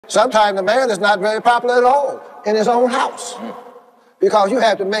Sometimes the man is not very popular at all in his own house because you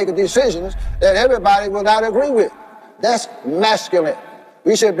have to make decisions that everybody will not agree with. That's masculine.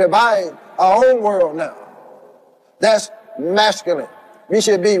 We should divide our own world now. That's masculine. We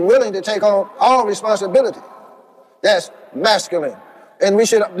should be willing to take on all responsibility. That's masculine. And we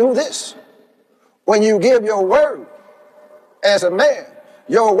should do this. When you give your word as a man,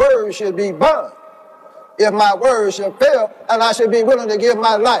 your word should be bond. If my word should fail, and I should be willing to give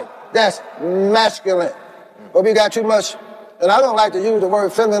my life, that's masculine. But we got too much, and I don't like to use the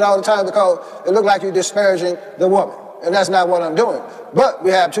word feminine all the time because it looks like you're disparaging the woman, and that's not what I'm doing. But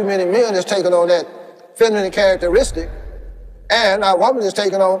we have too many men that's taking on that feminine characteristic, and our woman is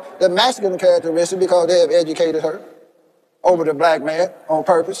taking on the masculine characteristic because they have educated her over the black man on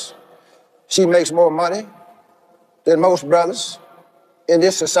purpose. She makes more money than most brothers in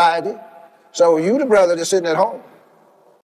this society. So you, the brother that's sitting at home,